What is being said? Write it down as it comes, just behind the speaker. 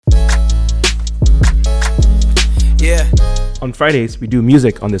Yeah. On Fridays, we do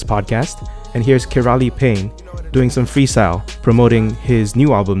music on this podcast, and here's Payne doing some freestyle, promoting his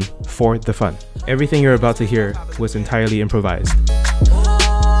new album, For the Fun. Everything you're about to hear was entirely improvised.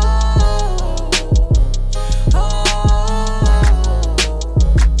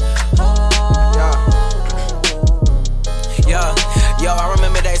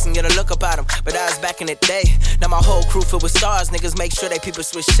 Get a look about them, but I was back in the day. Now my whole crew filled with stars. Niggas make sure they people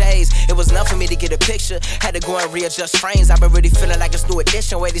switch shades. It was enough for me to get a picture. Had to go and readjust frames. I've been really feeling like it's new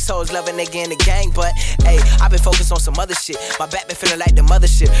edition. Where these hoes loving nigga in the gang. But hey, I've been focused on some other shit. My back been feeling like the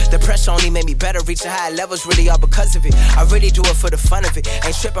mothership. The pressure only made me better. Reaching higher levels really all because of it. I really do it for the fun of it.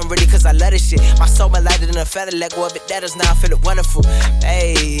 Ain't tripping really cause I love this shit. My soul been lighter than a feather. Let go of it, that is now I feel it wonderful.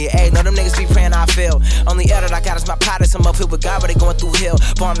 Hey, no them niggas be praying I fail. Only air that I got is my pilots. I'm up here with God but they going through hell.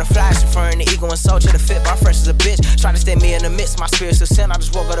 Bomb the flash, referring to ego and soul to the fit. My fresh as a bitch, trying to stay me in the midst. My spirit's a sin, I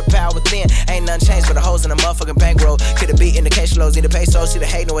just woke up the power within. Ain't nothing changed but the hoes in the motherfucking bankroll. Could've beat indication lows, need to pay so see the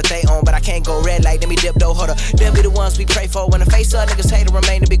hate know what they own. But I can't go red like, let me dip though, hold up. They'll be the ones we pray for. When the face up, niggas hate to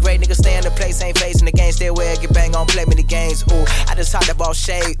remain to be great. Niggas stay in the place, ain't facing the game. Stay away, get bang on, play me the games. Ooh, I just hopped up all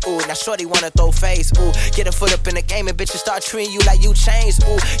shade. Ooh, now shorty wanna throw face. Ooh, get a foot up in the game and bitches start treating you like you changed.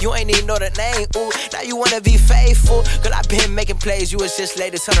 Ooh, you ain't even know the name. Ooh, now you wanna be faithful. Girl, I been making plays, you was just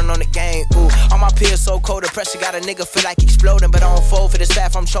late turning on the game. Ooh, all my peers so cold, the pressure got a nigga feel like exploding. But I don't fold for this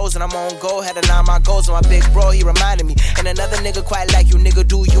path I'm chosen. I'm on go, had to line my goals. And my big bro, he reminded me. And another nigga quite like you, nigga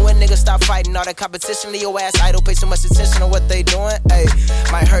do you and nigga stop fighting all that competition. Leave your ass idle, pay so much attention to what they doing. Hey,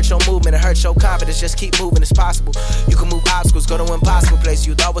 might hurt your movement, it hurt your confidence. Just keep moving, it's possible. You can move obstacles, go to impossible place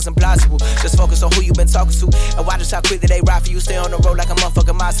you thought was impossible. Just focus on who you been talking to and watch just how quickly they ride for you. Stay on the road like a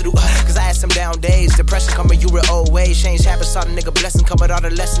motherfucking monster do. Cause I had some down days, depression coming you with old ways. Change habits, saw the nigga blessing come with all the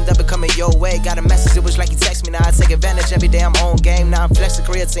lessons that been coming your way. Got a message, it was like you text me. Now I take advantage every day. I'm on game. Now I'm flexing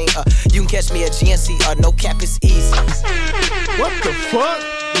career team. You can catch me at GNC. No cap, it's easy. What the fuck?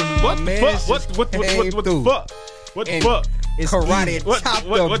 What the fuck? What the fuck? What the fuck? It's karate top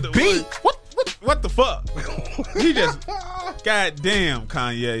the beat. What the fuck? He just goddamn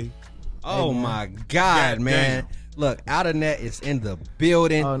Kanye. Oh my God, man. Look, Out of Net is in the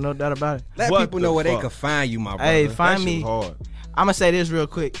building. Oh, no doubt about it. Let people know where they can find you, my brother. Hey, find me. Hard. I'm gonna say this real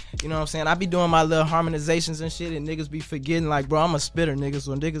quick. You know what I'm saying? I be doing my little harmonizations and shit, and niggas be forgetting, like, bro, I'm a spitter, niggas,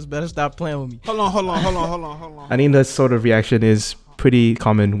 so niggas better stop playing with me. Hold on. I think that sort of reaction is pretty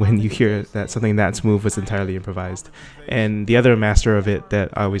common when you hear that something that smooth was entirely improvised. And the other master of it that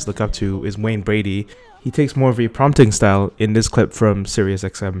I always look up to is Wayne Brady. He takes more of a prompting style in this clip from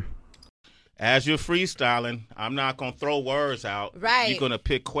SiriusXM. As you're freestyling, I'm not going to throw words out. Right. You're going to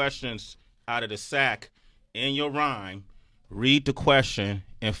pick questions out of the sack in your rhyme, read the question,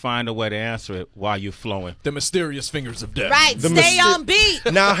 and find a way to answer it while you're flowing. The mysterious fingers of death. Right. Stay on beat.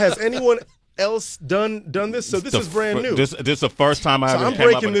 Now, has anyone else done this? So this is brand new. This is the first time I ever I'm came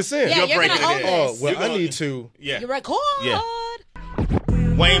up breaking this in. Yeah, you're breaking gonna it own in. this. Oh, well, You're I gonna- need to. Yeah. You record. Yeah.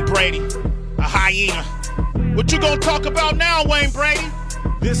 Wayne Brady, a hyena. What you gonna talk about now, Wayne Brady?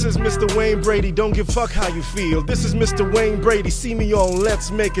 This is Mr. Wayne Brady, don't give a fuck how you feel. This is Mr. Wayne Brady, see me on Let's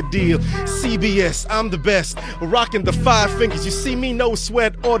Make a Deal. CBS, I'm the best, rocking the 5 fingers. You see me, no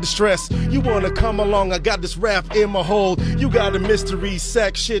sweat or distress. You wanna come along, I got this rap in my hold. You got a mystery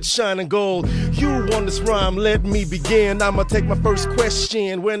sack, shit shining gold. You want this rhyme, let me begin. I'ma take my first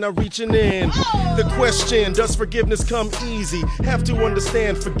question when I'm reaching in. The question, does forgiveness come easy? Have to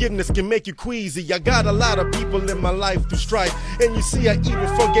understand forgiveness can make you queasy. I got a lot of people in my life through strife, and you see I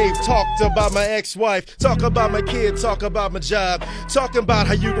even forgave, talked about my ex-wife, talk about my kid, talk about my job, talking about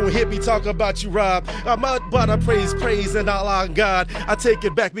how you gon' hit me, talk about you rob. I'm out, but I praise, and Allah and God. I take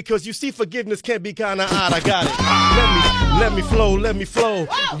it back because you see forgiveness can be kinda odd. I got it. Let me flow.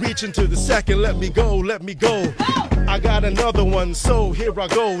 Reach into the second, let me go. I got another one, so here I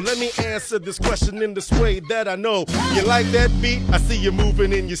go. Let me answer this question in this way that I know. You like that beat? I see you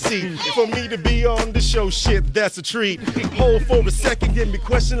moving in your seat. For me to be on the show, shit, that's a treat. Hold for a second, give me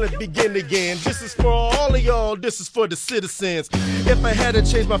question, let's begin again. This is for all of y'all, this is for the citizens. If I had to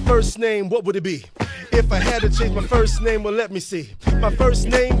change my first name, what would it be? If I had to change my first name, well, let me see. My first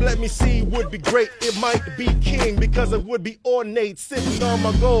name, let me see, would be great. It might be King because it would be ornate, sitting on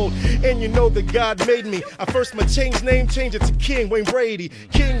my gold. And you know that God made me. I first my change name, change it to King Wayne Brady.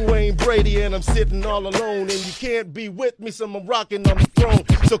 King Wayne Brady, and I'm sitting all alone. And you can't be with me, so I'm rocking on the throne.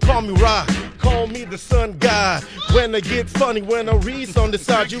 So call me Rock, call me the sun god. When I get funny, when I read on the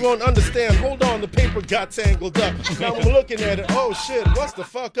side, you won't understand. Hold on, the paper got tangled up. Now I'm looking at it, oh shit, what's the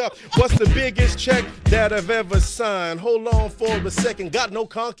fuck up? What's the biggest check that I've ever signed. Hold on for a second, got no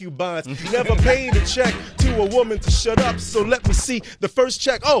concubines. Never paid a check to a woman to shut up, so let me see the first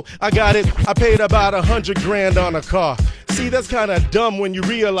check. Oh, I got it. I paid about $100,000 on a car. See, that's kind of dumb when you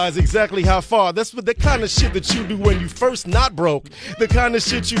realize exactly how far. That's the kind of shit that you do when you first not broke. The kind of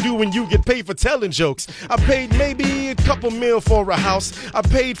shit you do when you get paid for telling jokes. I paid maybe a couple mil for a house. I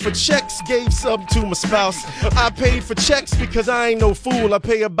paid for checks, gave some to my spouse. I paid for checks because I ain't no fool. I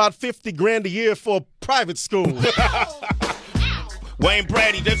pay about $50,000 a year for private school. Wayne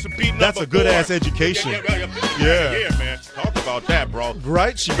Brady, that's a beat number That's a good 4. ass education. Yeah, man. Talk about that, bro.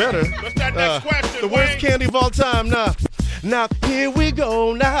 Right? She better. What's that next question, The worst Wayne? candy of all time now. Now, here we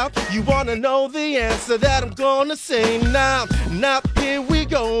go now. You want to know the answer that I'm going to say now. Now, here we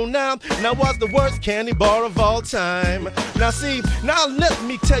go now. Now, what's the worst candy bar of all time? Now, see, now let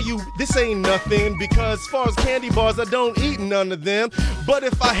me tell you, this ain't nothing. Because as far as candy bars, I don't eat none of them. But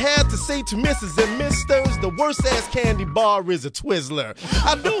if I had to say to Mrs. and Misters, the worst ass candy bar is a Twizzler.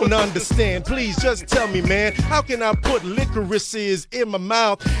 I don't understand. Please just tell me, man. How can I put licorices in my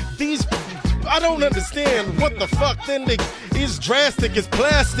mouth? I don't understand what the fuck. Then it's drastic, it's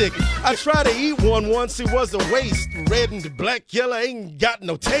plastic. I tried to eat one once, it was a waste. Red and black, yellow, ain't got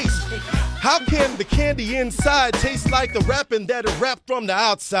no taste. How can the candy inside taste like the wrapping that is wrapped from the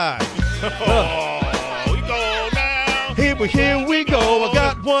outside? Oh, we go now. Here we go. I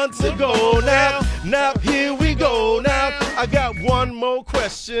got one to go now. Now here we go now. I got one more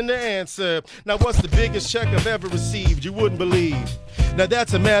question to answer. Now what's the biggest check I've ever received? You wouldn't believe. Now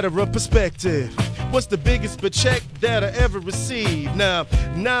that's a matter of perspective. What's the biggest check that I ever received? Now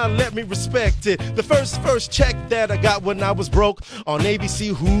let me respect it. The first check that I got when I was broke on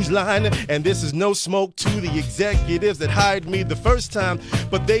ABC Who's Line. And this is no smoke to the executives that hired me the first time.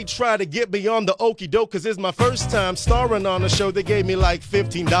 But they try to get me on the okie doke cause it's my first time starring on a show. They gave me like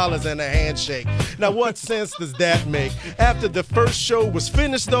 $15 and a handshake. Now what sense does that make? After the first show was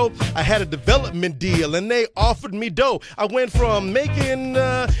finished though, I had a development deal and they offered me dough. I went from making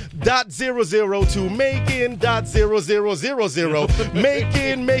 .00 to making .0000.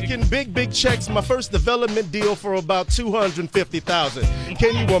 making big checks. My first development deal for about $250,000.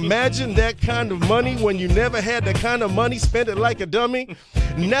 Can you imagine that kind of money when you never had that kind of money? Spent it like a dummy.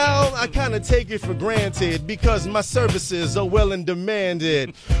 Now I kind of take it for granted because my services are well in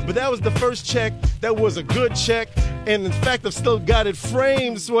demanded. But that was the first check. That was a good check. And in fact, I've still got it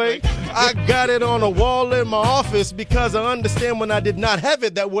framed, Sway. I got it on a wall in my office because I understand when I did not have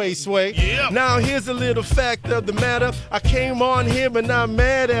it that way, Sway. Yeah. Now here's a little fact of the matter. I came on here but not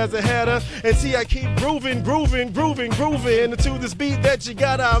mad as a hatter. And see, I keep grooving to this beat that you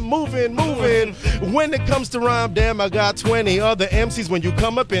got. I'm moving. When it comes to rhyme, damn, I got 20 other MCs when you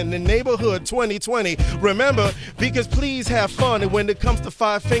come up in the neighborhood 2020. Remember, because please have fun. And when it comes to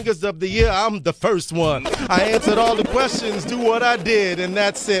 5 fingers of the year, I'm the first one. I answered all the questions, do what I did, and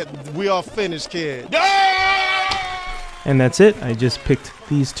that's it. We all finished, kid. And that's it. I just picked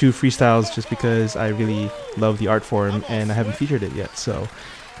these 2 freestyles just because I really love the art form and I haven't featured it yet. So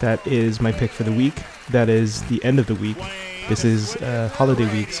that is my pick for the week. That is the end of the week. This is holiday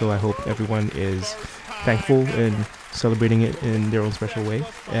week, so I hope everyone is thankful and celebrating it in their own special way.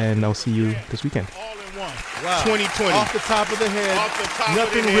 And I'll see you this weekend. Wow. 2020. Off the top of the head.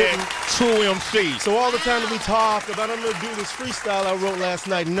 Nothing written. True MC. So all the time that we talk about, I'm going to do this freestyle I wrote last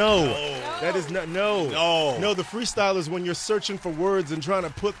night. No. That is not, no. No, the freestyle is when you're searching for words and trying to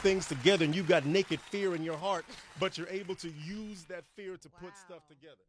put things together and you've got naked fear in your heart, but you're able to use that fear to put stuff together.